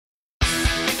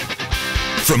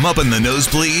From up in the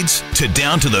nosebleeds to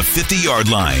down to the 50-yard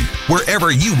line,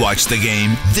 wherever you watch the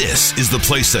game, this is the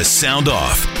place to sound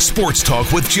off. Sports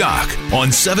Talk with Jock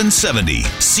on 770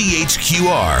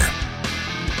 CHQR.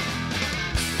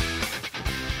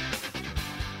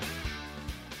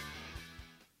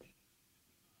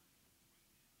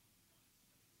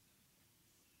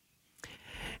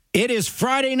 It is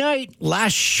Friday night,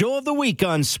 last show of the week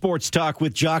on Sports Talk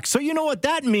with Jock. So you know what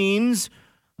that means.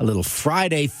 A little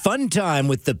Friday fun time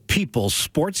with the People's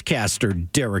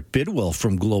Sportscaster, Derek Bidwell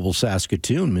from Global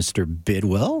Saskatoon. Mr.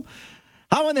 Bidwell,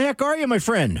 how in the heck are you, my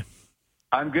friend?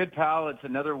 I'm good, pal. It's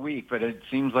another week, but it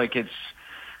seems like it's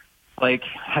like,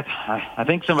 I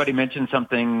think somebody mentioned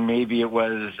something, maybe it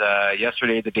was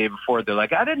yesterday, the day before. They're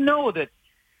like, I didn't know that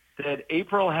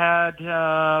April had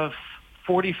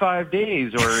 45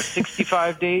 days or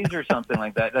 65 days or something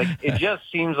like that. Like, it just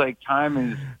seems like time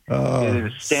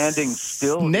is standing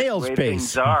still. Snail's the way pace.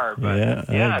 Things are, but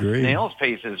I agree. Snail's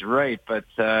pace is right. But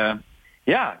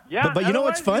yeah. But you know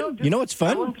what's fun? You know what's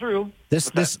fun? Going through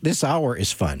This hour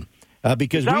is fun.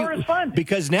 Because this hour is fun.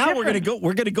 Because now we're going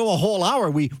to go a whole hour.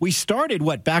 We started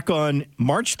back on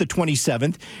March the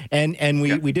 27th, and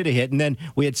we did a hit, and then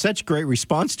we had such great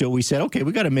response to it. We said, okay,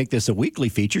 we got to make this a weekly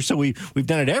feature. So we've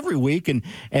done it every week, and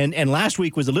last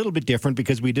week was a little bit different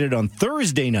because we did it on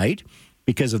Thursday night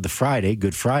because of the Friday,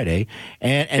 Good Friday,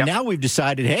 and now we've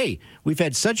decided, hey, we've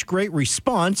had such great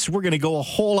response, we're going to go a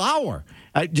whole hour.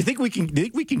 Do you think we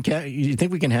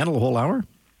can handle a whole hour?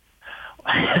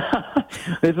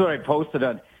 This is what I posted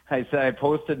on. I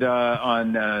posted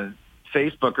on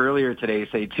Facebook earlier today.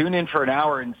 Say, tune in for an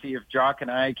hour and see if Jock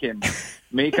and I can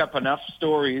make up enough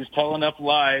stories, tell enough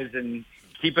lies, and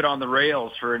keep it on the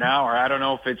rails for an hour. I don't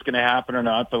know if it's going to happen or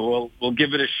not, but we'll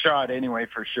give it a shot anyway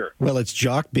for sure. Well, it's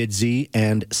Jock Bidsey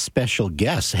and special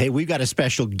guests. Hey, we've got a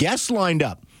special guest lined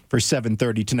up for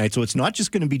 7:30 tonight, so it's not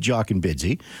just going to be Jock and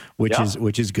Bidsey,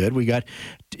 which is good. We got.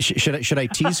 Should I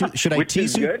tease? Should I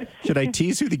tease? Should I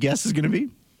tease who the guest is going to be?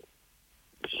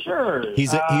 Sure.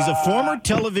 He's a former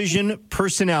television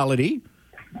personality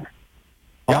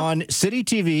on City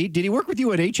TV. Did he work with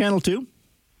you at A Channel too?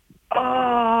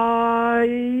 Yeah,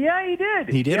 he did.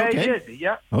 He did. Yeah, okay. He did.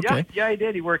 Yeah. Okay. Yeah, he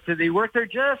did. He worked there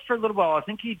just for a little while. I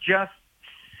think he just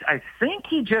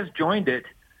joined it.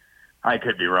 I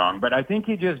could be wrong, but I think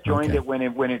he just joined it when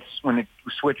it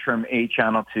switched from A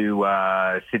Channel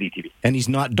to City TV. And he's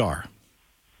not Dar.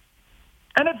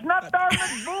 And it's not Dar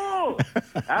McBool.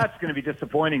 That's going to be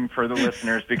disappointing for the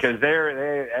listeners because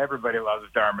everybody loves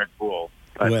Dar McBool.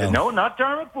 But no, not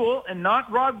Dar McBool, and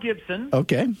not Rob Gibson.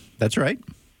 Okay, that's right.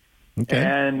 Okay,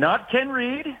 and not Ken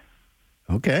Reed.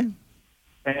 Okay.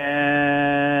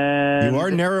 And you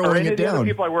are narrowing it down. The other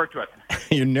people I worked with.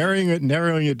 You're narrowing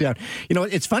it down. You know,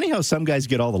 it's funny how some guys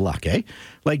get all the luck, eh?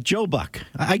 Like Joe Buck.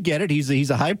 I get it.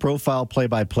 He's a high-profile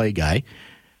play-by-play guy.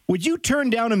 Would you turn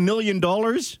down $1 million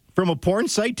from a porn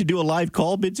site to do a live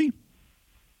call, Bidsey?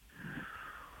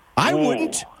 I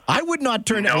wouldn't. I would not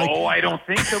turn down. No, I don't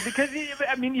think so because you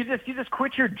just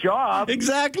quit your job.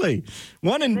 Exactly.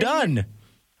 One and done.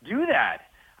 Do that.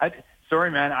 Sorry,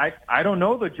 man. I don't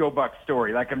know the Joe Buck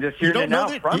story. Like, I'm just hearing it now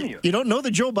from you. You don't know the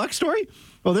Joe Buck story?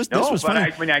 Well, this was funny.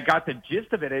 I got the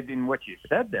gist of it in what you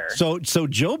said there. So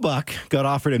Joe Buck got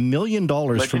offered $1 million from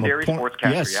a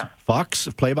sportscaster, Fox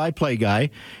play-by-play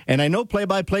guy. And I know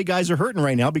play-by-play guys are hurting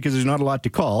right now because there's not a lot to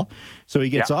call. So he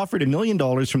gets offered $1 million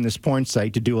from this porn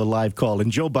site to do a live call.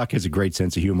 And Joe Buck has a great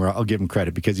sense of humor. I'll give him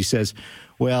credit because he says,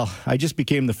 well, I just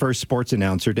became the first sports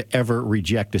announcer to ever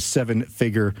reject a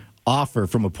 7-figure offer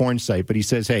from a porn site. But he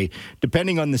says, hey,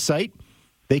 depending on the site,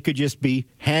 they could just be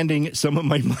handing some of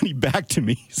my money back to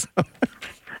me.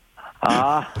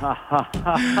 That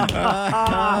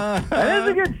is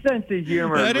a good sense of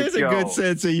humor. That is a good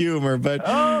sense of humor, but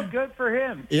good for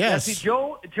him. Yes. See,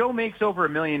 Joe makes over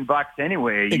 $1 million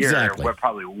anyway a exactly. year. We're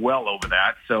probably well over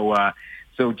that. So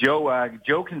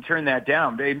Joe can turn that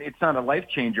down. It's not a life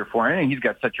changer for him. He's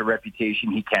got such a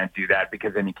reputation. He can't do that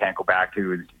because then he can't go back to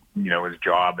his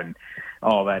job and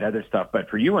all that other stuff. But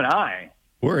for you and I,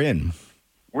 we're in,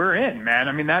 man.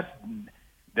 I mean, that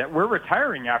we're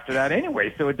retiring after that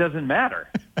anyway, so it doesn't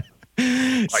matter.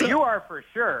 So, you are for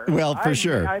sure. Well, for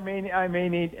sure. I may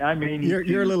need.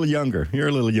 You're a little younger. You're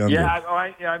a little younger. Yeah,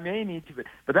 I may need to,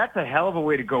 but that's a hell of a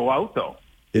way to go out, though,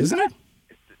 isn't it?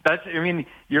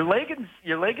 Your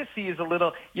legacy is a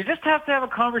little. You just have to have a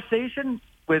conversation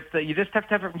with. You would just have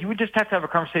to have a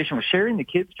conversation with sharing the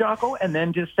kids, Jocko, and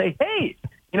then just say, hey,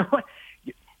 you know what?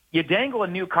 you dangle a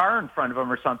new car in front of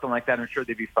them or something like that, I'm sure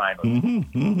they'd be fine with it.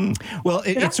 Mm-hmm, mm-hmm. Well,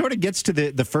 it sort of gets to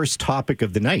the first topic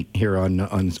of the night here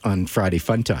on Friday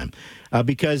Fun Time,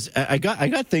 because I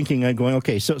got thinking. I'm going,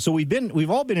 okay, so we've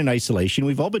all been in isolation.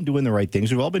 We've all been doing the right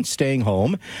things. We've all been staying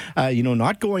home,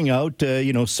 not going out,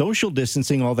 social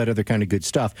distancing, all that other kind of good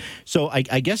stuff. So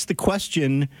I guess the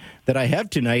question that I have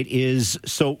tonight is,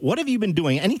 so what have you been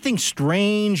doing? Anything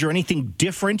strange or anything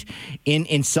different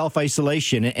in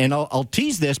self-isolation? And I'll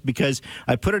tease this because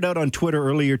I put it out on Twitter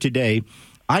earlier today.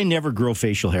 I never grow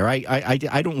facial hair. I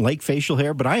don't like facial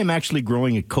hair, but I am actually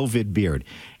growing a COVID beard.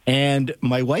 And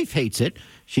my wife hates it.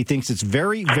 She thinks it's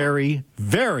very, very,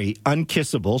 very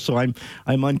unkissable. So I'm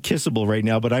unkissable right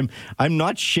now, but I'm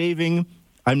not shaving.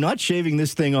 I'm not shaving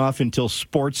this thing off until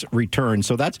sports return.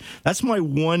 So that's my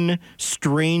one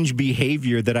strange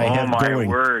behavior that I have going. Oh, my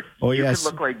word. Oh, you yes.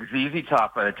 could look like ZZ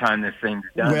Top by the time this thing's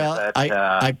done. Well,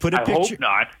 I put a picture. I hope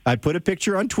not. I put a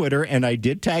picture on Twitter, and I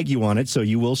did tag you on it, so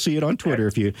you will see it on Twitter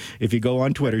if you go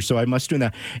on Twitter. So I must do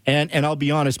that. And I'll be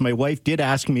honest, my wife did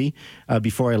ask me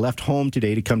before I left home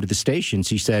today to come to the station.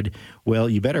 She said, well,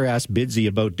 you better ask Bidsy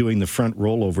about doing the front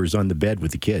rollovers on the bed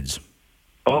with the kids.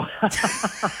 Oh,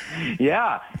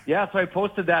 yeah. So I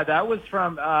posted that. That was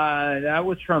from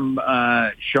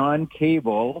Sean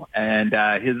Cable and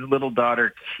his little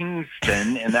daughter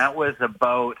Kingston, and that was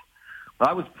about. Well,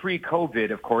 that was pre-COVID,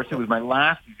 of course. It was my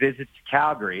last visit to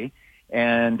Calgary,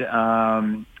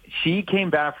 and she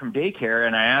came back from daycare,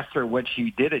 and I asked her what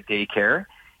she did at daycare,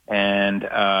 and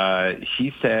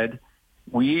she said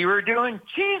we were doing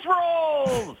cheese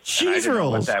rolls. Cheese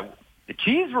rolls. The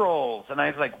cheese rolls. And I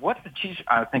was like, what's the cheese?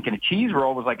 I was thinking a cheese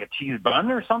roll was like a cheese bun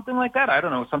or something like that. I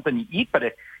don't know, something you eat, but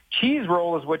a cheese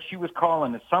roll is what she was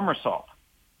calling a somersault.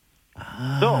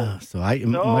 My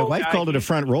wife called it a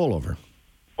front rollover.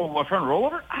 Oh, a front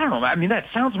rollover? I don't know. I mean, that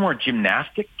sounds more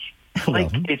gymnastic.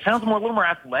 It sounds a little more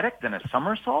athletic than a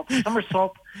somersault.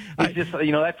 Somersault is just,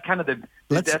 that's kind of the.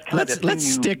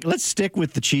 Let's stick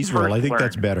with the cheese roll. I think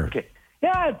that's better. Okay.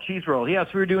 Yeah, cheese roll. Yeah, so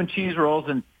we were doing cheese rolls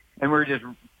and we were just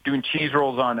doing cheese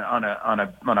rolls on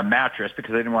a mattress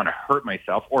because I didn't want to hurt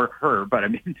myself or her, but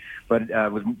I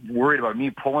was worried about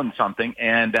me pulling something.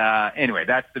 And anyway,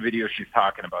 that's the video she's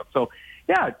talking about. So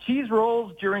yeah, cheese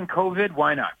rolls during COVID,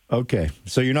 why not? Okay,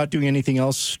 so you're not doing anything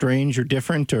else strange or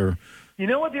different, or you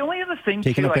know what? The only other thing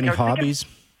taking up any hobbies?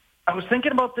 I was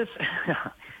thinking about this.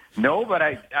 No, but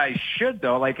I should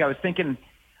though. Like I was thinking,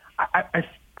 I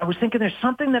was thinking there's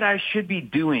something that I should be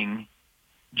doing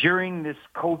during this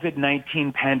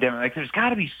COVID-19 pandemic. Like there's got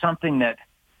to be something that,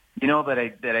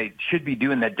 that I should be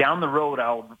doing, that down the road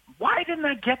why didn't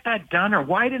I get that done? Or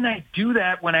why didn't I do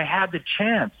that when I had the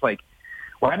chance? Like,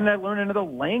 why didn't I learn another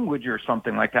language or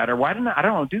something like that? Or why didn't I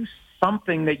don't know, do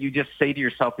something that you just say to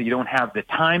yourself that you don't have the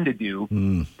time to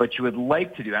do, but you would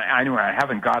like to do? I know I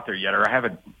haven't got there yet, or I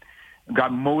haven't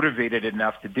got motivated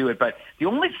enough to do it. But the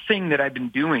only thing that I've been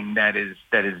doing that is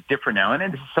different now,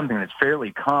 and this is something that's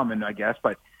fairly common, I guess,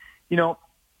 but,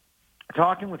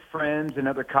 talking with friends and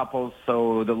other couples,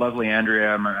 so the lovely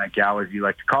Andrea, my gal, as you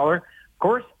like to call her, of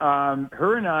course,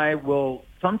 her and I will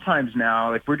sometimes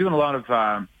now, like we're doing a lot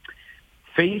of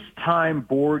FaceTime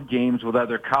board games with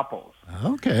other couples.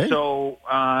 Okay. So,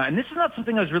 and this is not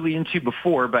something I was really into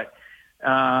before, but...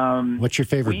 what's your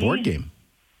favorite board game?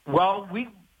 Well,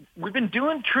 we've been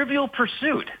doing Trivial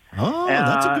Pursuit. Oh,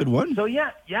 that's a good one. So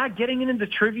yeah, getting into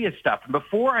the trivia stuff.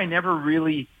 Before, I never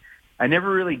really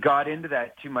got into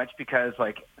that too much because,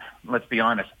 like, let's be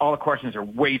honest, all the questions are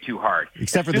way too hard.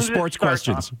 Except for the sports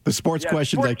questions. The sports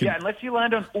questions I can... Yeah, unless you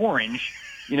land on orange,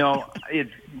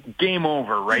 it's game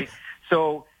over, right?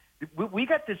 So we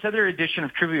got this other edition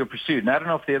of Trivial Pursuit, and I don't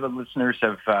know if the other listeners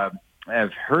have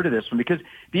heard of this one, because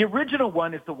the original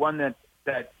one is the one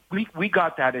that we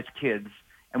got that as kids,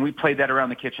 and we played that around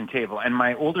the kitchen table. And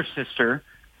my older sister,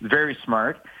 very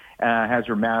smart, has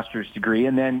her master's degree,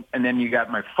 and then you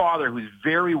got my father, who's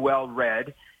very well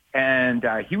read, and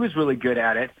he was really good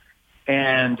at it,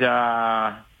 and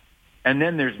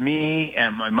then there's me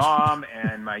and my mom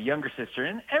and my younger sister,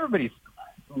 and everybody's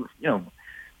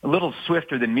a little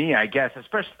swifter than me, I guess,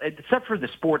 except for the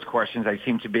sports questions. I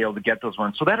seem to be able to get those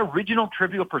ones. So that original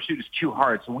Trivial Pursuit is too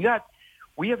hard. So we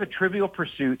have a Trivial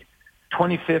Pursuit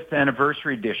 25th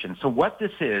anniversary edition. So what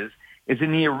this is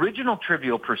in the original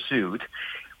Trivial Pursuit,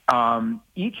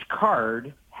 each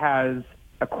card has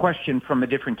a question from a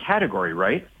different category,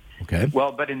 right? Okay.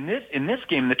 Well, but in this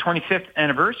game, the 25th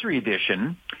anniversary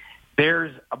edition,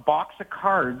 there's a box of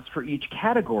cards for each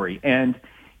category, and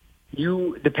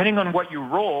depending on what you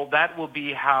roll, that will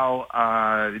be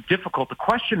how difficult the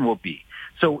question will be.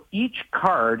 So each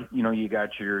card, you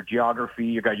got your geography,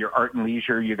 you got your art and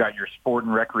leisure, you got your sport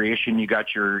and recreation, you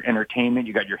got your entertainment,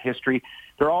 you got your history.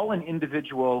 They're all in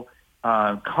individual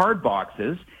card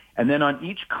boxes. And then on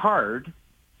each card,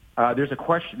 there's a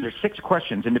question. There's 6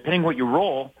 questions. And depending what you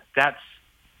roll, that's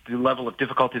the level of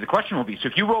difficulty the question will be. So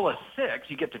if you roll a 6,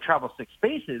 you get to travel 6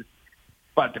 spaces.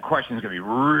 But the question is going to be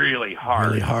really hard.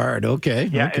 Really hard. Okay.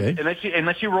 Yeah. Okay.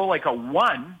 Unless you roll like a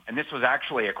 1, and this was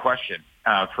actually a question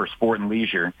for sport and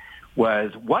leisure,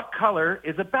 was what color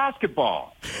is a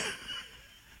basketball?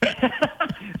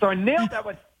 So I nailed that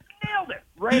one. Nailed it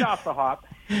right off the hop.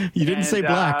 You didn't say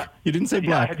black. You didn't say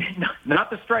black. Yeah,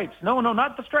 not the stripes. No,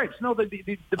 not the stripes. No,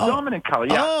 the dominant color.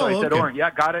 Yeah. So I said orange.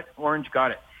 Yeah, got it. Orange,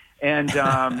 got it. And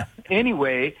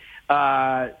anyway.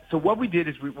 So what we did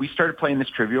is we started playing this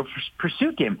Trivial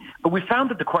Pursuit game, but we found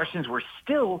that the questions were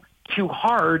still too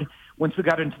hard once we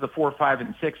got into the 4, 5,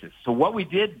 and 6s. So what we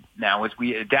did now is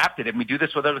we adapted, and we do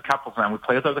this with other couples now. We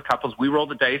play with other couples. We roll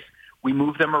the dice. We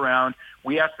move them around.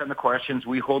 We ask them the questions.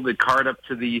 We hold the card up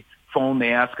to the phone.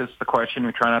 They ask us the question.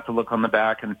 We try not to look on the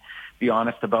back and be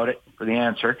honest about it for the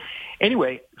answer.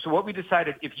 Anyway, so what we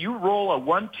decided, if you roll a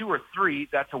 1, 2, or 3,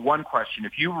 that's a 1 question.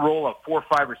 If you roll a 4,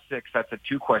 5, or 6, that's a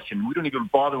 2 question. We don't even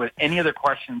bother with any other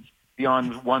questions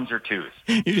beyond 1s or 2s.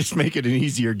 You just make it an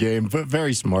easier game, but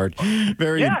very smart,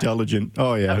 very intelligent.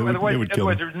 Oh yeah, otherwise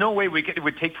there's no way it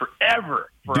would take forever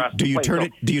for us. Do you turn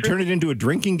it? Do you turn it into a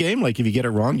drinking game? Like if you get it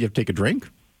wrong, you have to take a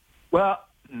drink? Well,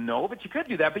 no, but you could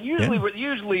do that. But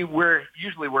usually we're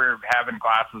having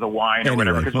glasses of wine or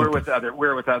whatever, because we're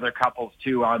with other couples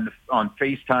too on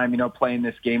FaceTime, playing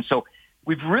this game. So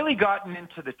we've really gotten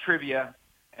into the trivia,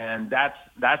 and that's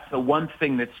the one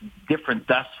thing that's different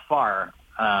thus far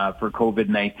for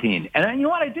COVID-19. And you know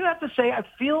what? I do have to say, I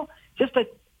feel just a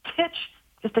titch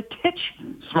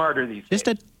smarter these days. Just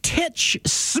a titch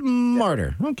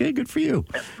smarter. Okay, good for you.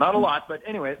 Not a lot, but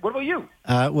anyway, what about you?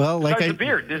 The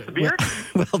beard. Is the beard?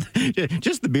 Well,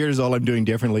 just the beard is all I'm doing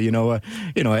differently.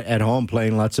 At home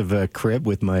playing lots of crib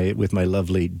with my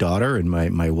lovely daughter and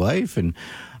my wife, and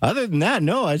other than that,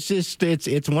 no.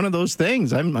 It's one of those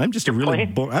things. I'm just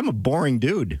I'm a boring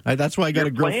dude. That's why I got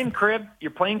to grow.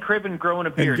 You're playing crib and growing a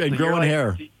beard and growing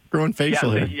hair, growing facial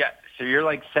hair. Yeah. So you're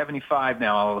like 75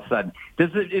 now all of a sudden.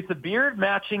 Is the beard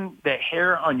matching the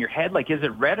hair on your head? Like, is it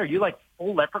red? Are you like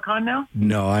full leprechaun now?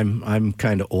 No, I'm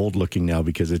kind of old looking now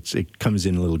because it comes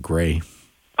in a little gray.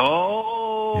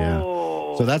 Oh. Yeah.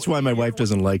 So that's why my wife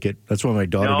doesn't like it. That's why my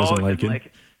daughter doesn't like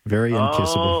it. Very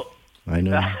unkissable. I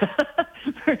know.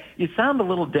 You sound a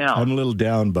little down. I'm a little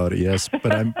down about it, yes.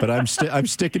 But I'm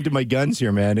sticking to my guns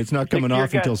here, man. It's not coming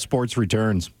off until sports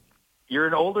returns. You're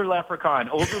an older leprechaun.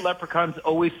 Older leprechauns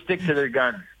always stick to their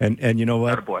guns. And you know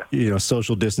what?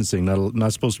 Social distancing.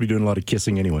 Not supposed to be doing a lot of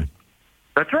kissing anyway.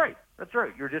 That's right.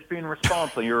 You're just being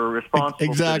responsible. You're a responsible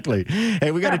Exactly. citizen.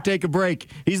 Hey, we got to take a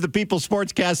break. He's the People's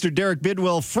Sportscaster, Derek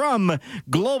Bidwell from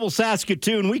Global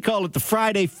Saskatoon. We call it the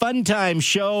Friday Fun Time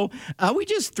Show. We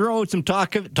just throw some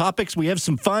topics. We have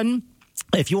some fun.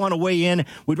 If you want to weigh in,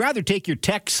 we'd rather take your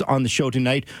texts on the show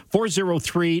tonight,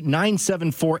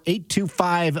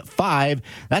 403-974-8255.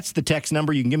 That's the text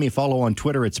number. You can give me a follow on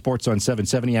Twitter at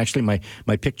SportsOn770. Actually, my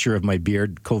picture of my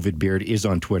beard, COVID beard, is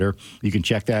on Twitter. You can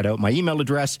check that out. My email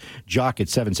address,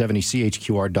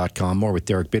 jock@770chqr.com. More with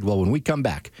Derek Bidwell when we come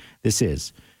back. This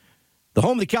is the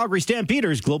home of the Calgary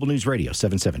Stampeders, Global News Radio,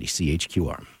 770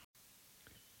 CHQR.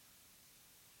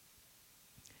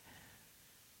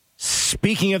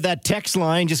 Speaking of that text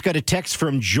line, just got a text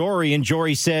from Jory, and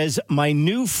Jory says, my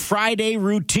new Friday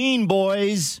routine,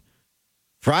 boys.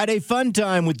 Friday fun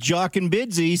time with Jock and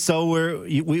Bidsy. So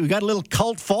we got a little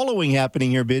cult following happening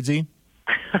here, Bidsy.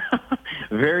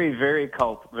 Very, very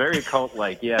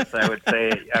cult-like. Yes, I would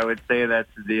say that's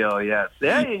the deal. Yes.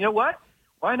 Yeah, you know what?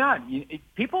 Why not?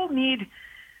 People need.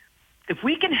 If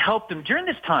we can help them during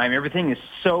this time, everything is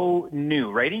so new,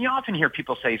 right? And you often hear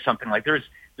people say something like, "There's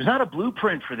not a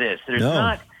blueprint for this. There's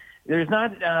not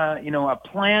a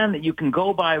plan that you can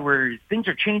go by where things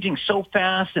are changing so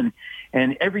fast and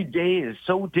every day is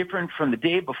so different from the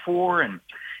day before and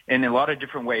in a lot of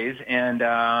different ways." And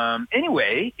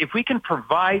anyway, if we can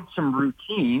provide some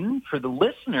routine for the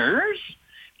listeners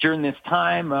during this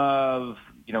time of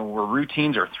where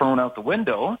routines are thrown out the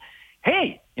window.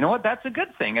 Hey, you know what? That's a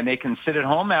good thing. And they can sit at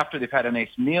home after they've had a nice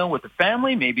meal with the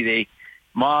family. Maybe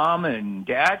mom and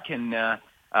dad can,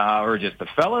 or just the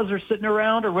fellas are sitting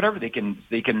around or whatever. They can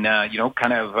listen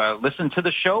to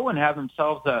the show and have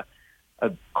themselves a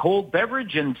cold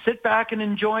beverage and sit back and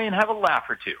enjoy and have a laugh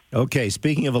or two. Okay.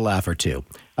 Speaking of a laugh or two,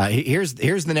 here's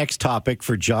the next topic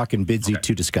for Jock and Bidsy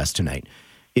to discuss tonight.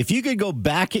 If you could go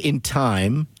back in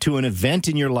time to an event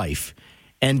in your life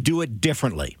and do it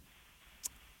differently,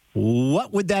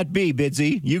 what would that be,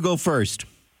 Bidsy? You go first.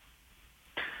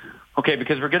 Okay,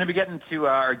 because we're going to be getting to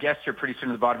our guest here pretty soon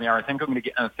at the bottom of the hour.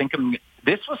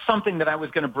 This was something that I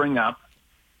was going to bring up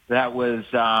that was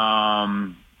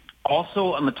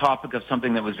also on the topic of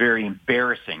something that was very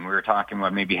embarrassing. We were talking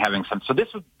about maybe having some. So this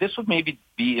would maybe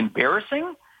be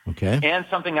embarrassing, okay, and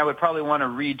something I would probably want to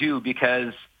redo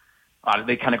because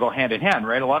they kind of go hand in hand,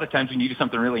 right? A lot of times when you do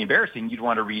something really embarrassing, you'd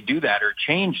want to redo that or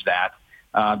change that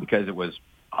because it was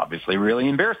obviously really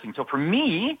embarrassing. So for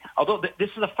me, although this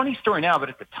is a funny story now, but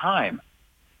at the time,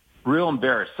 real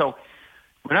embarrassed. So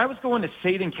when I was going to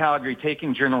SAIT in Calgary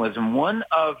taking journalism, one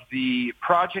of the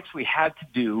projects we had to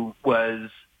do was,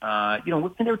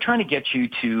 they were trying to get you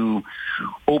to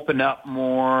open up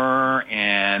more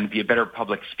and be a better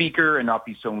public speaker and not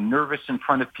be so nervous in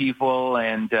front of people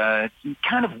and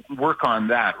kind of work on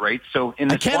that, right? So in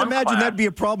this I can't imagine that'd be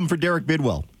a problem for Derek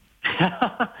Bidwell.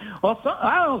 Well,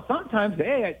 I don't know. Sometimes,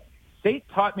 SAIT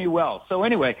taught me well. So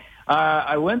anyway,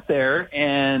 I went there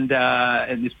and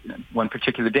this one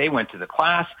particular day went to the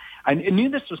class. I knew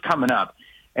this was coming up,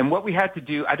 and what we had to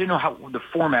do, I didn't know how the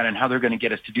format and how they're going to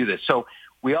get us to do this. So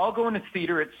we all go into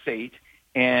theater at SAIT,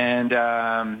 and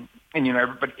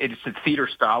everybody, it's a theater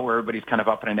style where everybody's kind of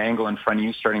up at an angle in front of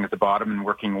you, starting at the bottom and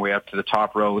working way up to the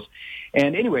top rows.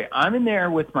 And anyway, I'm in there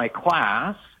with my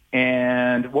class.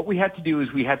 And what we had to do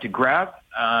is we had to grab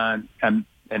an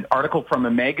article from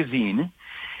a magazine,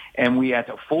 and we had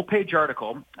a full-page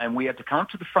article, and we had to come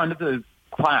to the front of the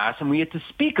class, and we had to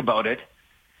speak about it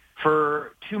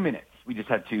for 2 minutes. We just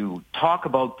had to talk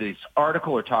about this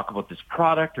article or talk about this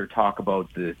product or talk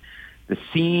about the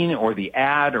scene or the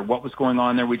ad or what was going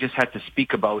on there. We just had to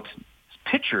speak about this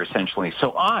picture, essentially.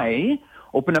 So I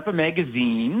opened up a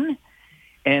magazine,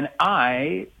 and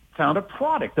I found a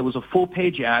product that was a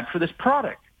full-page ad for this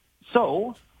product.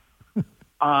 So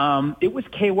it was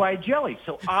KY jelly.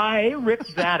 So I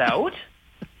ripped that out.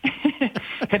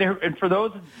 and for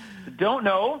those that don't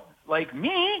know, like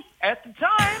me at the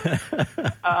time,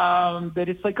 that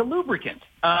it's like a lubricant.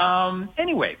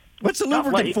 Anyway. What's a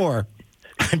lubricant for?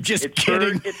 I'm just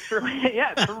kidding. It's for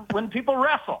when people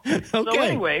wrestle. Okay. So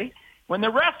anyway, when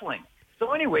they're wrestling.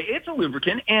 So anyway, it's a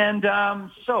lubricant. And I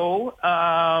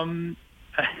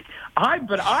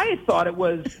thought it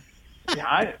was,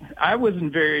 I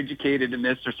wasn't very educated in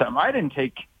this or something. I didn't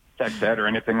take sex ed or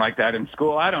anything like that in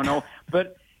school. I don't know.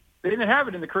 But they didn't have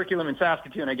it in the curriculum in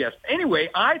Saskatoon, I guess. Anyway,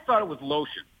 I thought it was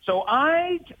lotion. So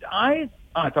I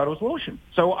thought it was lotion.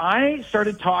 So I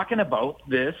started talking about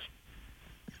this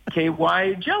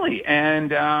KY jelly.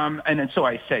 And then so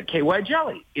I said, KY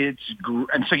jelly. I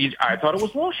thought it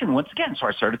was lotion once again. So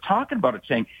I started talking about it,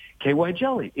 saying, KY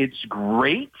jelly. It's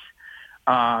great.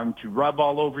 To rub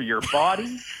all over your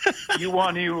body. What you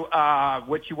want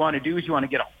to do is you want to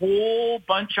get a whole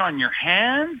bunch on your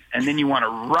hands, and then you want to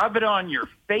rub it on your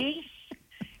face,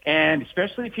 and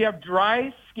especially if you have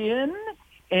dry skin,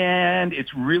 and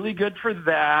it's really good for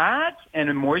that, and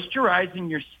moisturizing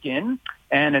your skin.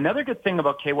 And another good thing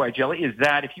about KY jelly is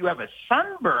that if you have a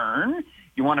sunburn,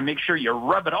 you want to make sure you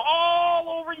rub it all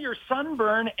over your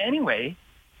sunburn. Anyway,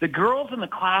 the girls in the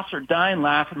class are dying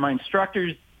laughing. My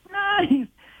instructor's,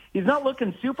 he's not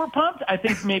looking super pumped. I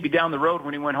think maybe down the road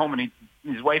when he went home and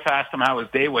his wife asked him how his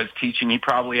day was teaching, he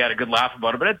probably had a good laugh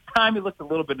about it. But at the time, he looked a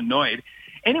little bit annoyed.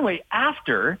 Anyway,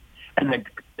 after, and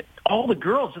all the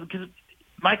girls, because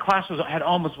my class was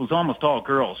almost all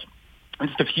girls, and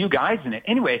just a few guys in it.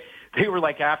 Anyway, they were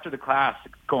like after the class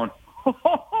going,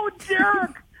 "Oh,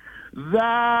 Derek,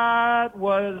 that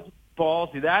was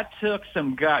ballsy. That took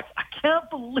some guts. I can't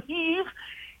believe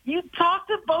you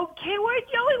talked about KY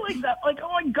jelly like that. Like,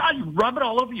 oh, my God, you rub it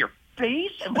all over your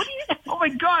face? And what do you – oh, my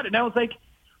God." And I was like,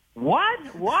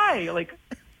 what? Why? Like,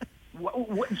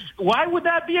 why would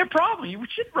that be a problem? You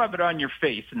should rub it on your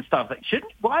face and stuff. Like,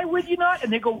 why would you not?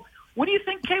 And they go, "What do you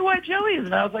think KY jelly is?"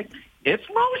 And I was like, "It's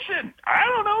lotion. I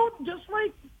don't know, just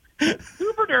like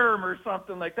Superderm or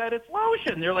something like that. It's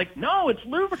lotion." They're like, "No, it's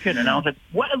lubricant." And I was like,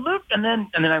 "What? And then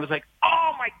I was like,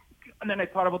 oh, my – and then I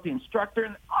thought about the instructor,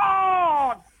 and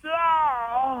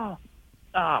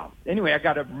anyway, I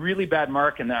got a really bad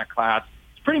mark in that class.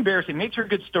 It's pretty embarrassing. Makes for a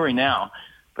good story now,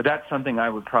 but that's something I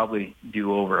would probably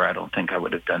do over. I don't think I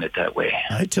would have done it that way.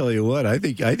 I tell you what, I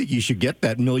think you should get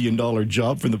that $1 million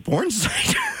job from the porn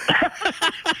site.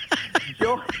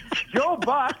 Joe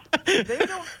Buck,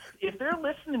 if they're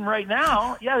listening right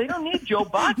now, they don't need Joe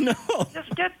Buck. No.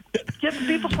 Just get the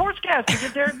People Sportscast to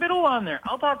get Derek Biddle on there.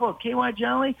 I'll talk about KY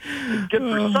jelly. It's good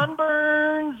for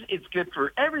sunburns. It's good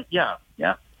for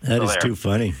That is too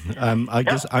funny. I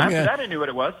guess I knew what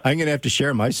it was. I'm going to have to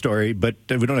share my story, but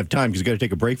we don't have time because we've got to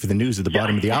take a break for the news at the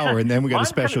bottom of the hour, and then we got a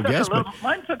special guest.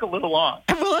 Mine took a little long.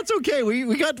 Well, that's okay.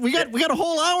 We got a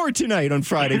whole hour tonight on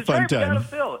Friday Fun Time.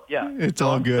 It's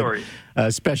all good.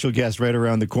 Special guest right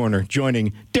around the corner,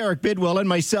 joining Derek Bidwell and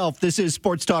myself. This is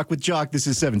Sports Talk with Jock. This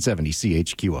is 770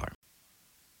 CHQR.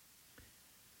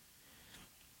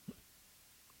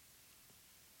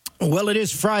 Well, it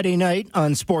is Friday night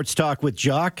on Sports Talk with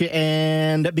Jock,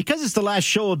 and because it's the last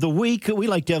show of the week, we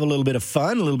like to have a little bit of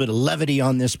fun, a little bit of levity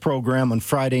on this program on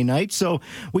Friday night. So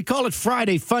we call it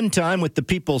Friday Fun Time with the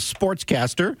People's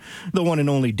Sportscaster, the one and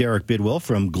only Derek Bidwell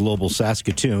from Global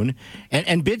Saskatoon.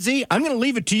 And Bidsy, I'm going to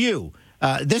leave it to you.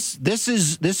 This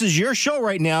is your show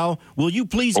right now. Will you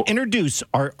please introduce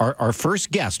our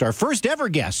first guest, our first ever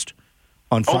guest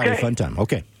on Friday Fun Time?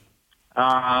 Okay.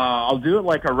 I'll do it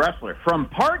like a wrestler. From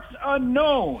parts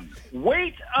unknown,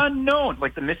 weight unknown,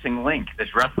 like the missing link this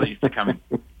wrestler used to come in.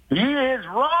 He is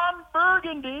Ron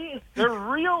Burgundy, the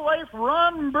real-life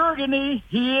Ron Burgundy.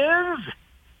 He is,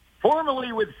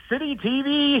 formerly with City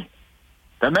TV,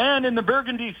 the man in the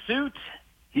burgundy suit.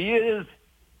 He is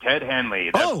Ted Henley,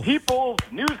 the People's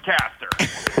Newscaster.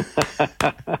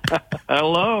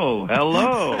 Hello.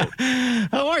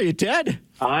 How are you, Ted?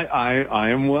 I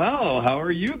am well. How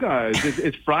are you guys?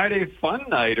 It's Friday Fun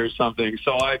Night or something,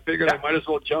 so I figured I might as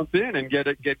well jump in and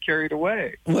get carried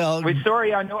away. Well,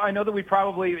 sorry, I know that we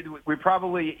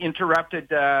probably interrupted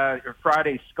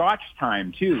Friday Scotch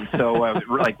time too. So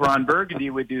like Ron Burgundy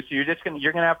would do. So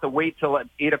you're gonna have to wait till at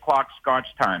 8:00 Scotch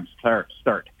time start.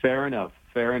 Fair enough.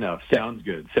 Sounds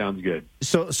good.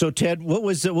 So Ted, what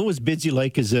was Bidsy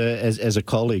like as a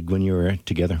colleague when you were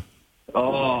together?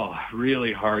 Oh,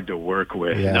 really hard to work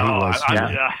with. Yeah,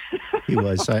 he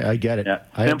was. I get it. Yeah.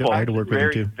 I had to work with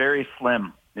him too. Very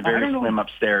slim. Very slim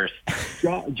upstairs.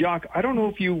 Jock, I don't know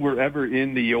if you were ever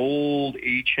in the old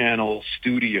A-Channel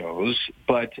studios,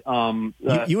 but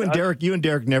you and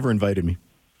Derek never invited me.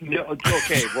 No,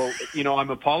 okay. Well, I'm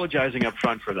apologizing up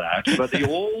front for that. But the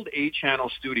old A-Channel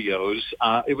studios,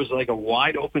 it was like a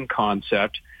wide open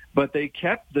concept, but they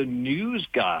kept the news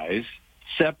guys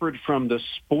separate from the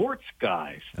sports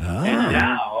guys. And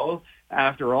now,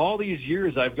 after all these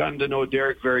years, I've gotten to know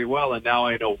Derek very well, and now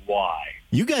I know why.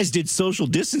 You guys did social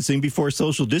distancing before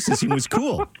social distancing was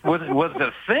cool. was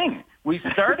the thing. We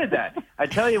started that. I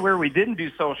tell you where we didn't do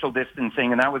social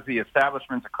distancing, and that was the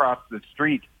establishments across the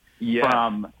street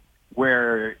from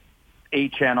where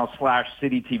A-Channel /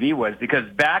 City TV was. Because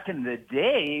back in the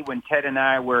day when Ted and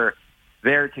I were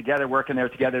working there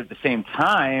together at the same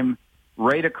time,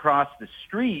 right across the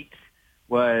street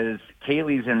was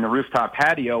Kaylee's in the rooftop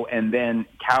patio, and then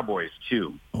Cowboys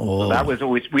too. So that was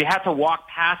always, we had to walk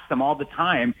past them all the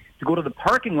time to go to the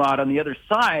parking lot on the other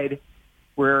side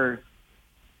where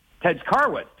Ted's car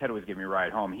was. Ted was giving me a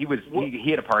ride home. He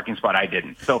had a parking spot. I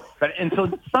didn't. So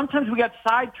sometimes we got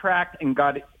sidetracked and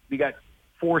we got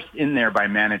forced in there by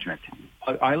management.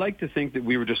 I like to think that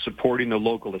we were just supporting the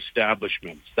local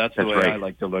establishments. That's the way right. I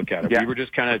like to look at it. Yeah. We were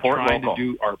just kind of trying to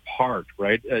do our part,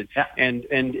 right? And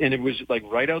it was like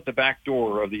right out the back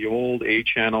door of the old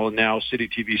A-Channel, now City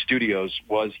TV studios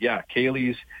was,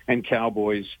 Kaylee's and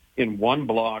Cowboys in one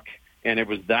block. And it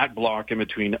was that block in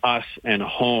between us and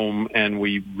home, and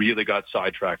we really got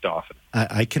sidetracked often.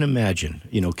 I can imagine,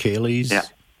 Kaylee's,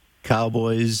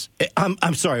 Cowboys.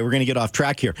 I'm sorry, we're going to get off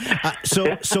track here.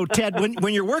 So Ted,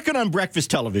 when you're working on breakfast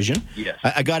television, yes.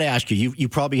 I got to ask you, you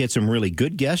probably had some really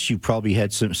good guests. You probably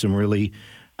had some really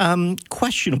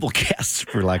questionable guests,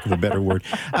 for lack of a better word.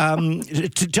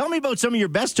 Tell me about some of your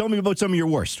best. Tell me about some of your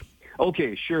worst.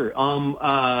 Okay, sure.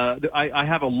 I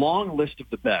have a long list of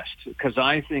the best because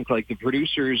I think like the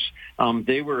producers,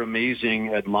 they were amazing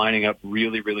at lining up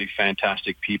really, really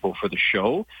fantastic people for the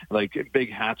show. Like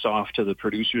big hats off to the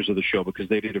producers of the show because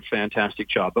they did a fantastic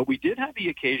job. But we did have the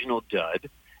occasional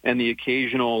dud and the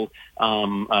occasional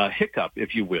hiccup,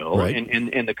 if you will, right.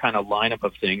 in the kind of lineup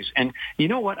of things. And you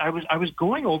know what? I was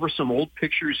going over some old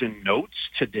pictures and notes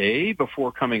today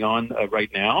before coming on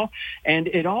right now, and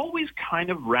it always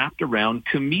kind of wrapped around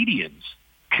comedians.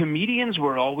 Comedians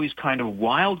were always kind of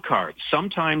wild cards.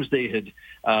 Sometimes they had,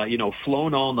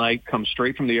 flown all night, come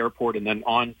straight from the airport, and then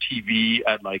on TV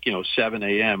at 7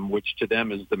 a.m., which to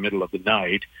them is the middle of the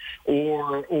night,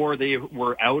 or they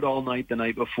were out all night the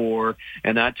night before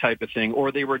and that type of thing,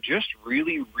 or they were just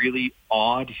really, really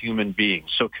odd human beings.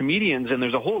 So comedians, and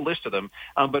there's a whole list of them,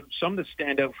 but some that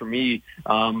stand out for me,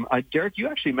 Derek, you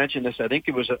actually mentioned this, I think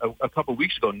it was a couple of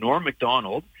weeks ago, Norm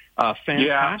Macdonald,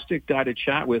 fantastic guy to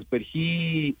chat with, but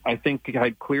he, I think,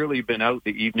 had clearly been out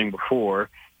the evening before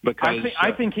Because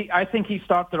I think he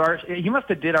stopped at he must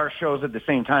have did our shows at the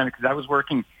same time, because I was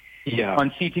working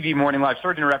on CTV Morning Live.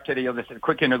 Sorry to interrupt today. Just a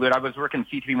quick interlude. I was working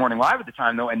CTV Morning Live at the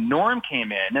time, though, and Norm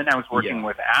came in, and I was working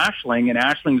with Aisling, and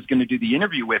Aisling was going to do the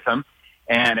interview with him.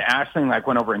 And Aisling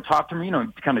went over and talked to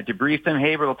him, kind of debriefed him.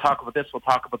 Hey, we'll talk about this, we'll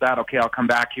talk about that. Okay, I'll come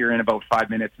back here in about 5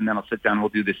 minutes, and then I'll sit down and we'll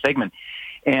do this segment.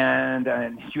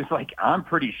 And she was like, I'm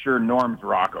pretty sure Norm's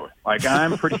Rocco. Like,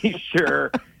 I'm pretty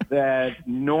sure that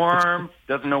Norm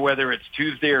doesn't know whether it's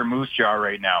Tuesday or Moose Jaw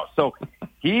right now. So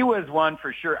he was one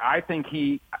for sure. I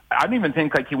don't even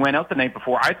think he went out the night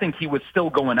before. I think he was still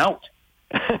going out.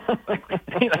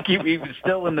 like he was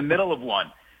still in the middle of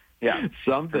one. Yeah,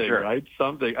 something, sure. Right?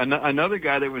 Something. Another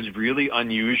guy that was really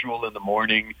unusual in the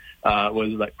morning was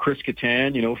like Chris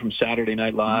Kattan, from Saturday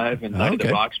Night Live and Night at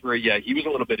the Roxbury. Yeah, he was a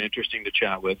little bit interesting to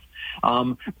chat with.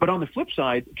 But on the flip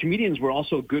side, comedians were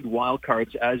also good wild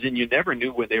cards, as in you never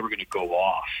knew when they were going to go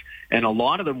off. And a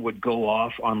lot of them would go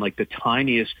off on like the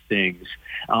tiniest things.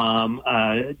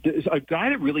 A guy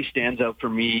that really stands out for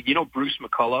me, Bruce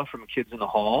McCullough from Kids in the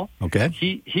Hall. Okay.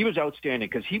 He was outstanding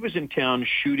because he was in town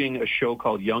shooting a show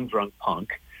called Young Drunk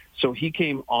Punk. So he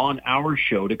came on our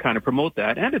show to kind of promote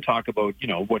that and to talk about,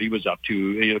 what he was up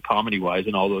to, comedy-wise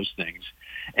and all those things.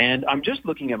 And I'm just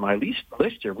looking at my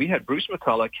list here. We had Bruce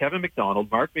McCullough, Kevin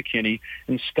McDonald, Mark McKinney,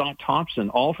 and Scott Thompson,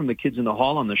 all from the Kids in the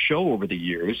Hall on the show over the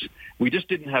years. We just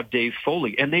didn't have Dave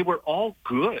Foley, and they were all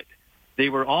good. They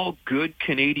were all good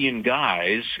Canadian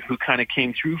guys who kind of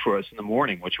came through for us in the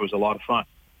morning, which was a lot of fun.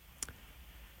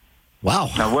 Wow.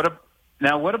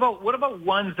 Now what about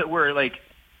ones that were like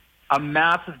a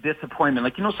massive disappointment?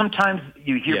 Like, sometimes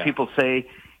you hear people say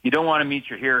you don't want to meet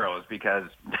your heroes because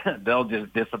they'll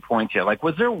just disappoint you. Like,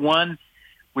 was there one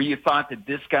where you thought that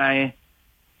this guy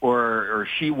or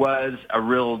she was a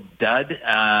real dud?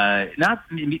 Not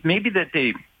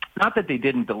that they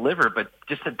didn't deliver, but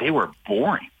just that they were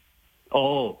boring.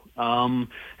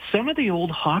 Some of the old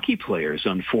hockey players,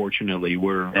 unfortunately,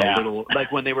 were a little,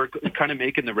 like when they were kind of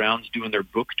making the rounds doing their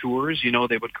book tours,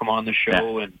 they would come on the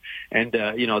show and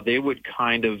they would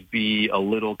kind of be a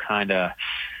little kind of,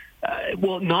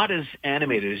 not as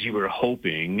animated as you were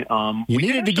hoping. You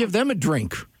needed to give them a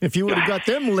drink. If you would have got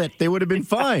them lit, they would have been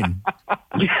fine.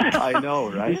 I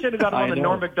know, right? You should have got them on the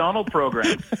Norm Macdonald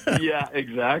program. Yeah,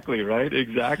 exactly, right?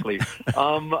 Exactly.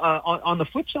 On the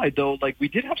flip side, though, like we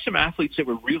did have some athletes that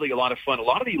were really a lot of fun. A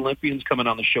lot of the Olympians coming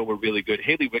on the show were really good.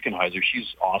 Haley Wickenheiser, she's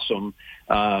awesome.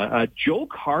 Joe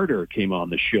Carter came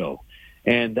on the show,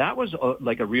 and that was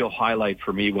like a real highlight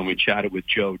for me when we chatted with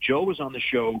Joe. Joe was on the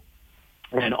show,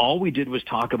 and all we did was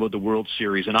talk about the World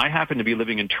Series. And I happened to be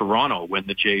living in Toronto when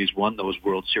the Jays won those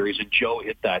World Series. And Joe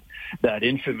hit that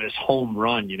infamous home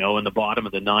run, in the bottom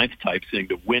of the ninth type thing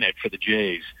to win it for the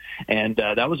Jays. And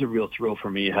that was a real thrill for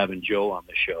me having Joe on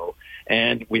the show.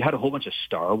 And we had a whole bunch of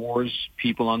Star Wars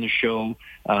people on the show.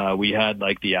 We had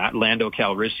like the Lando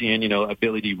Calrissian,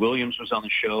 Billy D. Williams was on the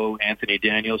show. Anthony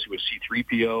Daniels, who was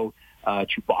C-3PO.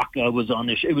 Chewbacca was on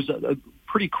the show. It was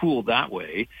pretty cool that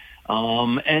way.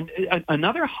 And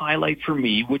another highlight for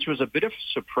me, which was a bit of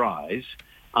a surprise,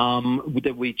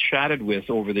 that we chatted with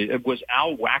was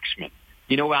Al Waxman.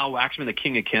 Al Waxman, the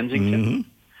King of Kensington? Mm-hmm.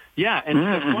 Yeah, and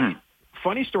the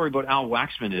funny story about Al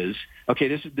Waxman is,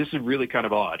 this is really kind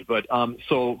of odd, but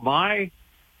so my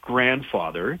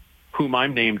grandfather, whom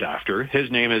I'm named after, his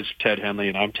name is Ted Henley,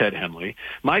 and I'm Ted Henley.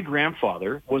 My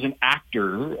grandfather was an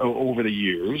actor over the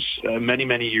years, many,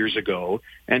 many years ago,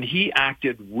 and he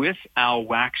acted with Al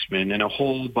Waxman in a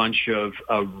whole bunch of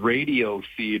radio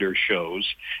theater shows.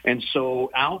 And so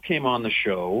Al came on the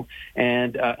show,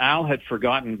 and Al had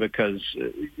forgotten because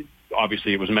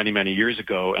obviously it was many, many years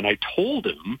ago, and I told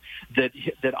him that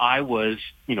I was,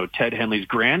 Ted Henley's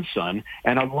grandson,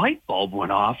 and a light bulb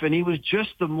went off, and he was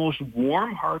just the most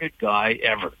warm-hearted guy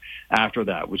ever after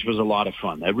that, which was a lot of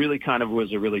fun. That really kind of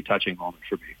was a really touching moment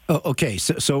for me. Oh, okay,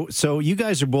 so you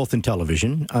guys are both in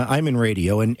television. I'm in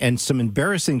radio, and some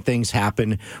embarrassing things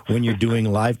happen when you're doing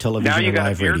live television now you and got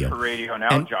live a beard radio. For radio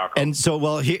now, Jocko. And so,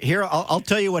 well, here I'll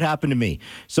tell you what happened to me.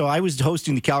 So I was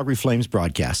hosting the Calgary Flames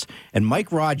broadcast, and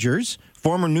Mike Rogers,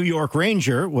 former New York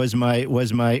Ranger, was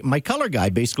my color guy,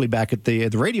 basically back at the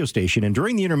radio station. And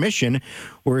during the intermission,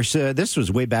 this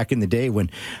was way back in the day when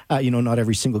not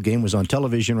every single game was on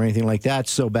television or anything like that.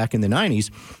 So back in the 90s,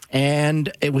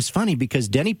 and it was funny because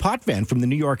Denny Potvin from the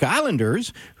New York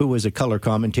Islanders, who was a color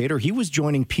commentator, he was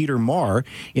joining Peter Marr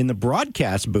in the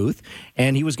broadcast booth,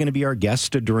 and he was going to be our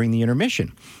guest during the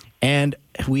intermission. And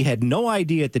we had no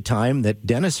idea at the time that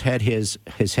Dennis had his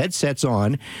headsets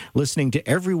on, listening to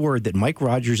every word that Mike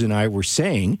Rogers and I were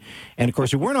saying. And, of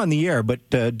course, we weren't on the air, but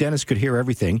Dennis could hear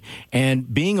everything.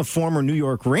 And being a former New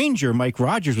York Ranger, Mike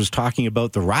Rogers was talking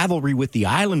about the rivalry with the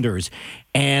Islanders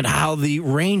and how the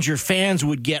Ranger fans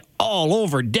would get all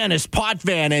over Dennis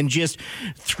Potvin and just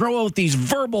throw out these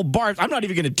verbal barbs. I'm not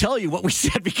even going to tell you what we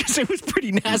said because it was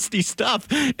pretty nasty stuff.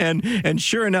 And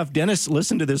sure enough, Dennis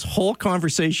listened to this whole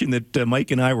conversation that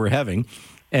Mike and I were having.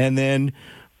 And then,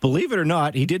 believe it or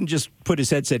not, he didn't just put his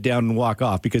headset down and walk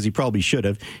off, because he probably should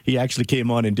have. He actually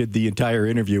came on and did the entire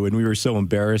interview, and we were so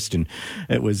embarrassed. And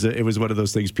it was one of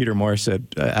those things. Peter Marr said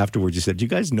afterwards, he said, "Do you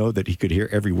guys know that he could hear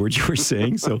every word you were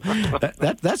saying?" So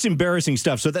that's embarrassing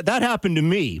stuff. So that happened to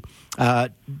me.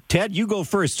 Ted, you go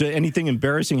first. Anything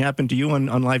embarrassing happened to you on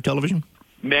live television?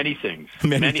 Many things.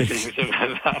 Many things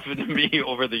have happened to me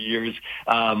over the years.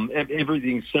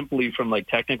 Everything simply from like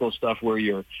technical stuff where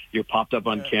you're popped up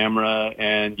on camera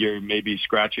and you're maybe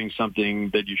scratching something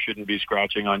that you shouldn't be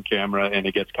scratching on camera and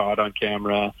it gets caught on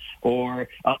camera. Or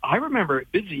I remember,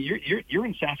 Busy, you're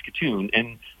in Saskatoon,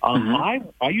 and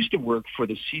I used to work for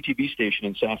the CTV station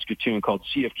in Saskatoon called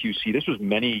CFQC. This was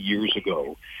many years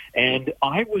ago. And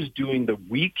I was doing the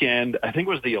weekend, I think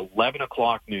it was the 11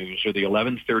 o'clock news or the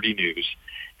 11:30 news.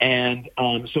 And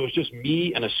so it's just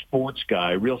me and a sports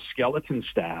guy, real skeleton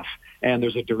staff. And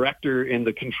there's a director in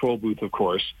the control booth, of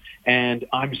course. And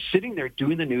I'm sitting there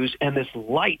doing the news, and this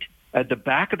light at the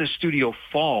back of the studio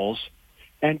falls,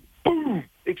 and boom,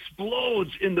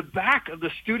 explodes in the back of the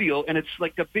studio. And it's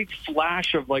like a big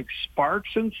flash of like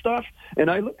sparks and stuff. And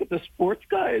I look at the sports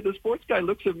guy. The sports guy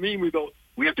looks at me, and we go,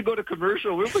 "We have to go to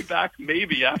commercial. We'll be back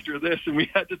maybe after this." And we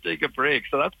had to take a break.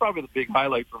 So that's probably the big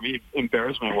highlight for me,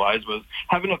 embarrassment-wise, was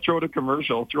having to throw to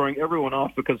commercial, throwing everyone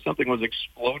off because something was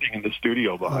exploding in the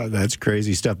studio behind. Oh, that's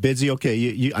crazy stuff. Bidsy,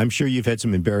 okay, I'm sure you've had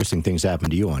some embarrassing things happen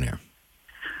to you on air.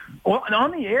 Well,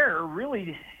 on the air,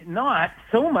 really not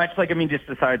so much. Like, I mean, just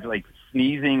besides like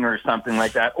sneezing or something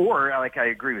like that. Or, like, I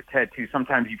agree with Ted, too.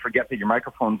 Sometimes you forget that your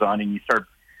microphone's on and you start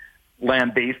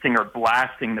lambasting or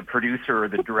blasting the producer or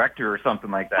the director or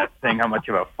something like that, saying how much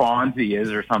of a fawn he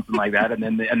is or something like that, and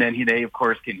then they of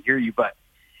course can hear you. But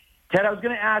Ted, I was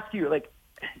going to ask you, like,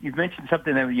 you've mentioned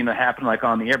something that happened like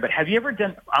on the air, but have you ever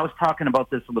done? I was talking about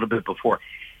this a little bit before.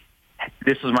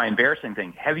 This was my embarrassing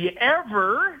thing. Have you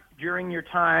ever, during your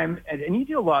time, and you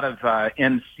do a lot of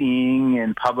emceeing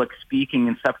and public speaking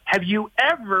and stuff, have you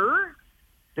ever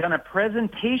done a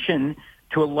presentation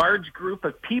to a large group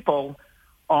of people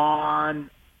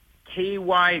on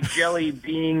KY jelly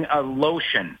being a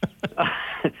lotion?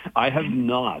 I have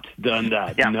not done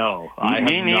that. Yeah. No,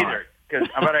 me neither.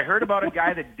 But I heard about a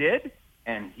guy that did,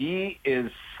 and he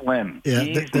is slim.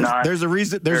 Yeah, there's a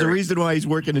reason. There's a reason why he's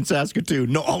working in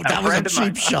Saskatoon. No, that was a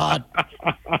cheap shot.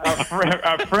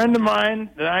 A friend of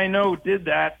mine that I know did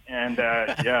that, and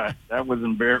that was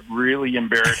really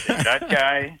embarrassing. That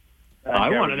guy. I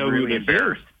want to know really who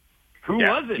embarrassed. Who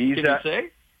was it? Can you say?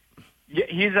 Yeah,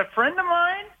 he's a friend of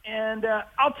mine, and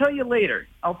I'll tell you later.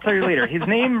 His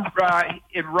name,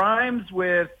 it rhymes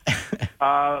with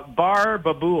Bar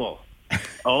Babool.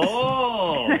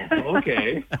 Oh,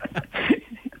 okay.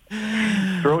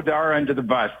 Throw Dara under the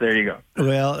bus. There you go.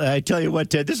 Well, I tell you what,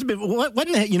 Ted, this has been, what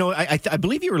in the heck, I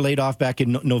believe you were laid off back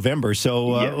in November,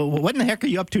 so what in the heck are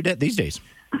you up to these days?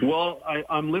 Well,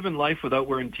 I'm living life without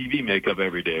wearing TV makeup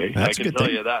every day. That's I can tell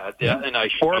you that. Yeah, and I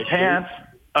pants.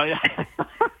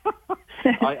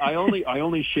 I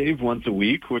only shave once a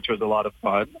week, which was a lot of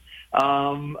fun.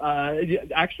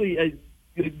 Actually,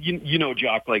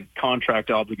 Jock, like contract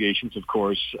obligations, of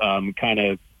course, kind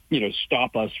of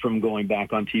stop us from going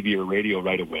back on TV or radio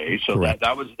right away. So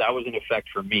that was in effect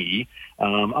for me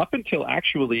up until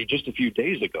actually just a few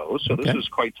days ago. So This is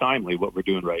quite timely what we're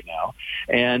doing right now.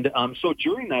 And so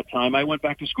during that time, I went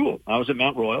back to school. I was at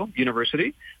Mount Royal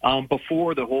University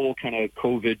before the whole kind of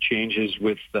COVID changes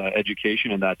with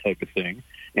education and that type of thing.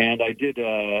 And I did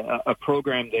a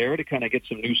program there to kind of get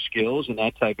some new skills and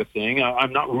that type of thing.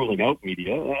 I'm not ruling out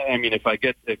media. I mean, if I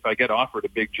get offered a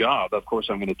big job, of course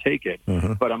I'm going to take it.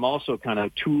 Mm-hmm. But I'm also kind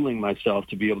of tooling myself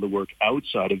to be able to work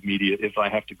outside of media if I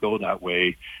have to go that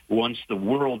way once the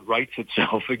world rights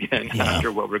itself again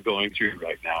after what we're going through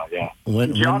right now. Yeah.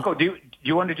 Jocko, do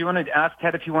you want to ask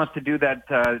Ted if he wants to do that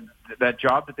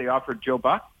job that they offered Joe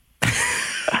Buck?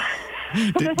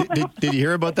 Did you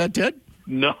hear about that, Ted?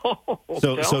 No.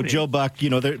 So Joe Buck,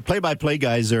 the play-by-play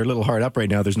guys are a little hard up right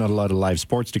now. There's not a lot of live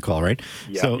sports to call, right?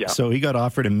 Yeah, so he got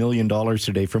offered $1 million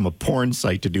today from a porn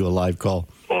site to do a live call.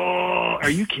 Oh, Are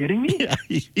you kidding me? Yeah,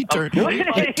 he turned.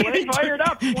 Fired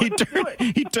up.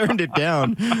 He turned it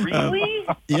down. Really?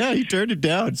 Yeah, he turned it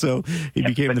down. So he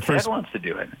became the first. Ted wants to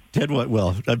do it. Ted, what?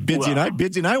 Well,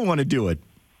 Bidsy and I want to do it.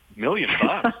 $1 million.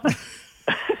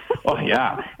 Oh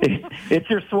yeah, it's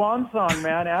your swan song,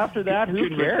 man. After that, who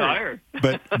cares? Retire.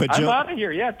 But I'm Joe, out of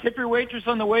here. Yeah, tip your waitress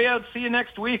on the way out. See you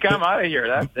next week. I'm out of here.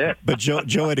 That's it. But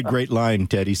Joe had a great line,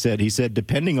 Ted. He said,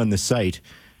 depending on the site,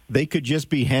 they could just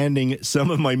be handing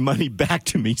some of my money back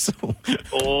to me. So,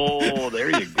 oh, there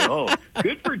you go.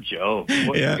 Good for Joe.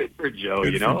 Yeah. Good for Joe.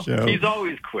 Good for Joe. He's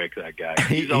always quick. That guy.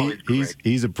 He's always quick.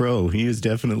 He's a pro. He is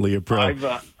definitely a pro.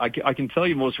 I can tell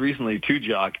you most recently too,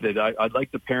 Jock, that I'd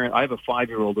like to parent. I have a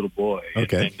 5-year-old little boy.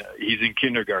 Okay. And he's in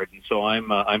kindergarten, so I'm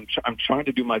trying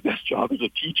to do my best job as a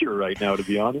teacher right now. To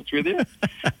be honest with you,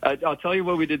 I'll tell you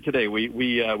what we did today.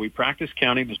 We practiced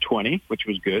counting to 20, which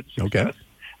was good. Success. Okay.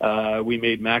 We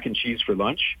made mac and cheese for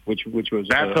lunch, which was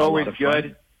that's always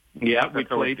good. Yeah,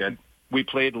 good. We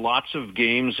played lots of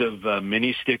games of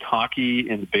mini stick hockey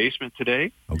in the basement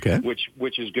today. Okay.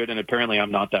 Which is good, and apparently I'm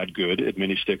not that good at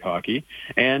mini stick hockey.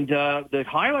 And the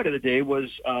highlight of the day was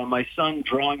my son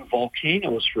drawing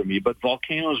volcanoes for me, but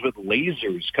volcanoes with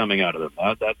lasers coming out of them.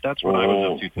 That's what I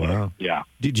was up to today. Wow. Yeah.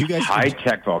 Did you guys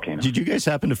high-tech volcano? Did you guys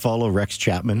happen to follow Rex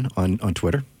Chapman on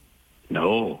Twitter?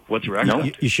 No, what's Rex? No.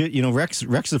 You should. Rex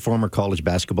is a former college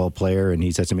basketball player, and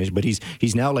he's had some issues, but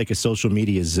he's now like a social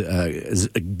media as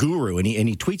a guru, and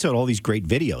he tweets out all these great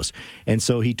videos. And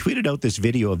so he tweeted out this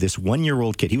video of this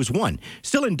 1-year-old kid. He was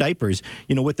still in diapers,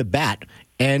 with the bat,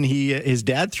 and his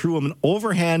dad threw him an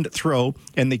overhand throw,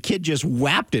 and the kid just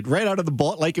whapped it right out of the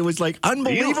ball, like it was like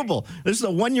unbelievable. Really? This is a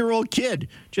 1-year-old kid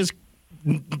just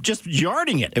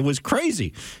yarding it. It was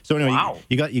crazy. So anyway, wow.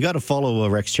 you got to follow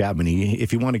Rex Chapman.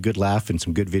 If you want a good laugh and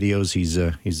some good videos, he's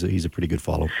a pretty good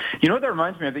follow. That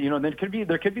reminds me of that.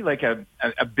 There could be like a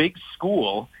big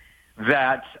school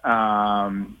that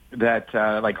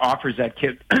like offers that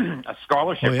kid a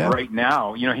scholarship right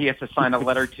now. He has to sign a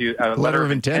letter of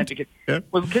intent. Yeah.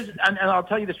 Well, because and I'll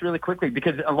tell you this really quickly,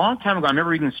 because a long time ago I remember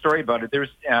reading a story about it.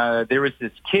 There was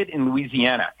this kid in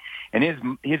Louisiana, and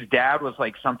his dad was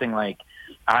like something like,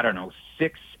 I don't know,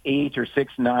 6'8" or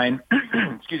 6'9",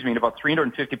 excuse me, and about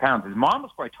 350 pounds. His mom was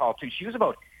quite tall too. She was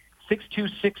about 6'2",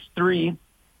 6'3",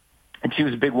 and she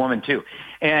was a big woman too.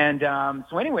 And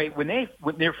so anyway, when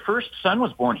their first son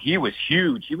was born, he was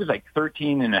huge. He was like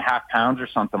 13.5 pounds or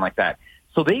something like that.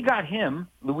 So they got him,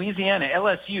 Louisiana,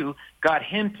 LSU, got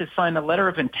him to sign a letter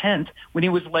of intent when he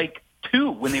was like 2,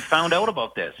 when they found out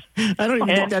about this. I don't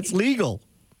even think that's legal.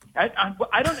 I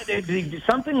don't,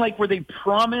 something like where they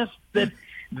promised that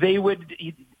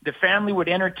the family would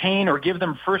entertain or give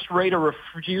them first right of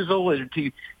refusal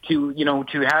to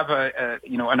have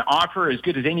an offer as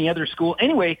good as any other school.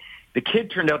 Anyway, the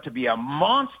kid turned out to be a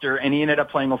monster, and he ended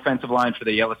up playing offensive line for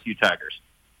the LSU Tigers.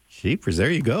 Jeepers,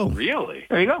 there you go. Really?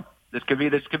 There you go. This could be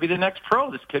the next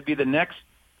pro. This could be the next.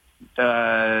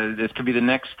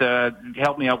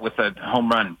 Help me out with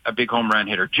a big home run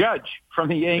hitter, Judge from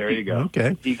the Yankees. There you go.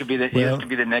 Okay, he could be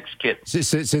the next kid.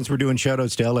 Since we're doing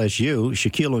shout-outs to LSU,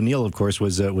 Shaquille O'Neal, of course,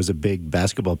 was a big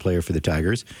basketball player for the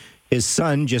Tigers. His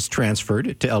son just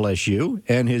transferred to LSU,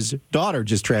 and his daughter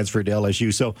just transferred to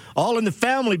LSU. So all in the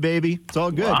family, baby. It's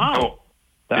all good. Wow.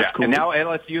 That's cool. And now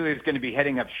LSU is going to be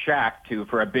heading up Shaq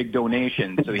for a big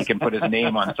donation, so he can put his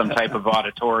name on some type of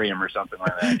auditorium or something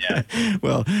like that. Yeah.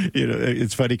 Well,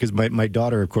 it's funny because my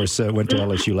daughter, of course, went to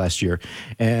LSU last year,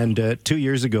 and 2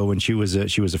 years ago when she was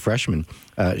a freshman,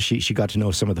 she got to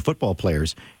know some of the football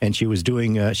players, and she was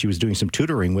doing some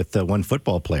tutoring with one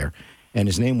football player, and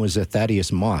his name was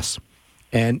Thaddeus Moss.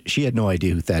 And she had no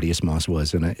idea who Thaddeus Moss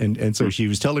was, and so she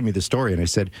was telling me the story, and I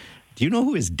said, "Do you know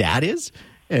who his dad is?"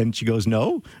 And she goes,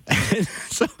 "No."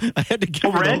 So I had to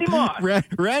give her Randy Moss.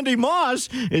 Randy Moss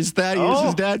is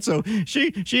Thaddeus' dad. So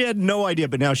she had no idea,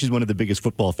 but now she's one of the biggest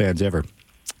football fans ever.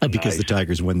 Because the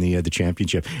Tigers won the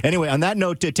championship. Anyway, on that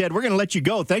note, Ted, we're going to let you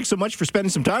go. Thanks so much for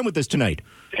spending some time with us tonight.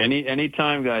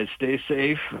 Anytime, guys. Stay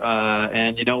safe,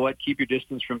 and you know what? Keep your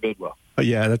distance from Bidwell.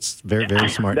 Yeah, that's very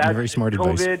smart. That's very smart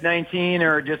advice. COVID-19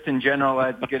 or just in general,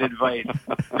 that's good advice.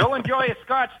 Go enjoy a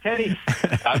scotch, Teddy.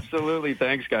 Absolutely.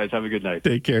 Thanks, guys. Have a good night.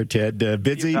 Take care, Ted.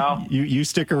 Bidsy, you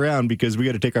stick around because we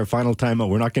got to take our final time out.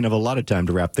 We're not going to have a lot of time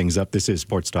to wrap things up. This is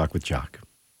Sports Talk with Jock.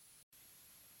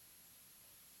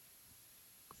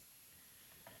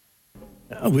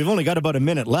 We've only got about a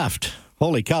minute left.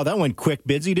 Holy cow, that went quick,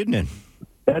 Bidsy, didn't it?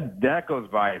 That goes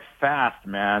by fast,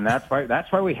 man. That's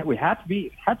why we have to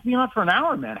be on for an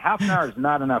hour, man. Half an hour is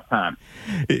not enough time.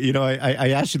 You know, I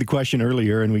asked you the question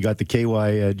earlier, and we got the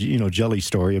KY jelly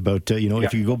story about if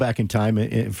you could go back in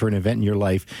time for an event in your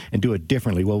life and do it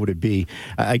differently, what would it be?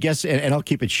 I guess, and I'll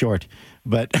keep it short.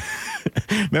 But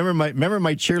remember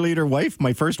my cheerleader wife,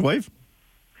 my first wife.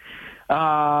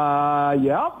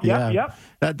 Yep.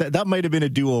 That might have been a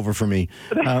do-over for me.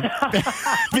 That's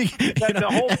the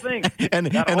whole thing.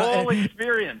 Whole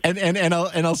experience.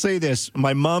 And I'll say this: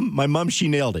 my mom, she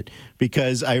nailed it,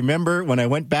 because I remember when I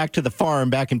went back to the farm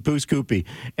back in Pouce Coupe,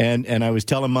 and I was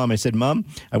telling Mom, I said, Mom,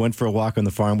 I went for a walk on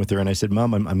the farm with her, and I said,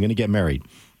 Mom, I'm going to get married.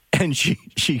 And she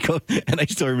goes, and I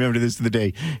still remember this to the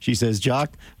day. She says,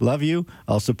 Jock, love you,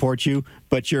 I'll support you,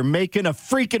 but you're making a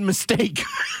freaking mistake.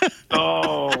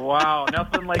 Oh, wow.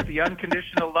 Nothing like the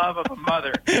unconditional love of a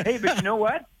mother. Hey, but you know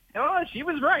what? Oh, she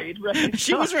was right.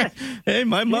 She was right. Hey,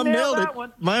 my mom nailed it.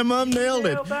 One. My mom nailed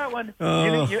it. That one.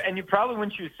 Oh. And you probably,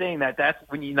 when she was saying that, that's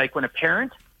when when a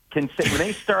parent can say, when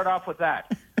they start off with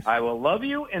that, I will love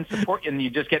you and support you, and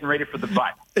you're just getting ready for the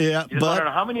but. Yeah, you just want to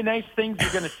know how many nice things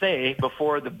you're going to say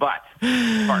before the but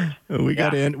part. We got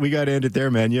to end it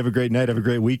there, man. You have a great night, have a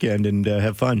great weekend, and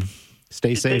have fun.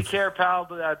 Stay safe. Take care, pal.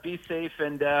 Be safe,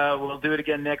 and we'll do it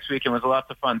again next week. It was lots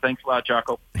of fun. Thanks a lot,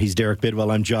 Jocko. He's Derek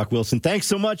Bidwell. I'm Jock Wilson. Thanks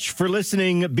so much for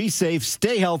listening. Be safe,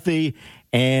 stay healthy,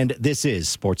 and this is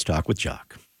Sports Talk with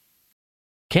Jock.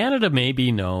 Canada may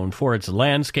be known for its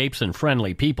landscapes and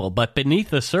friendly people, but beneath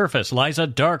the surface lies a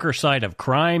darker side of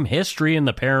crime, history, and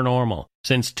the paranormal.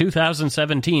 Since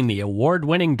 2017, the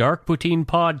award-winning Dark Poutine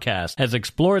podcast has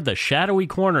explored the shadowy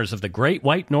corners of the Great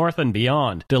White North and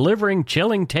beyond, delivering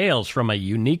chilling tales from a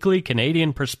uniquely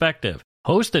Canadian perspective.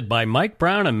 Hosted by Mike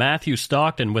Brown and Matthew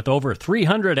Stockton, with over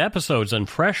 300 episodes and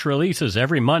fresh releases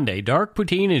every Monday, Dark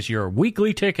Poutine is your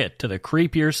weekly ticket to the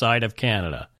creepier side of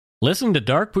Canada. Listen to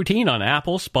Dark Poutine on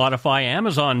Apple, Spotify,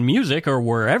 Amazon Music, or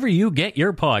wherever you get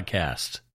your podcasts.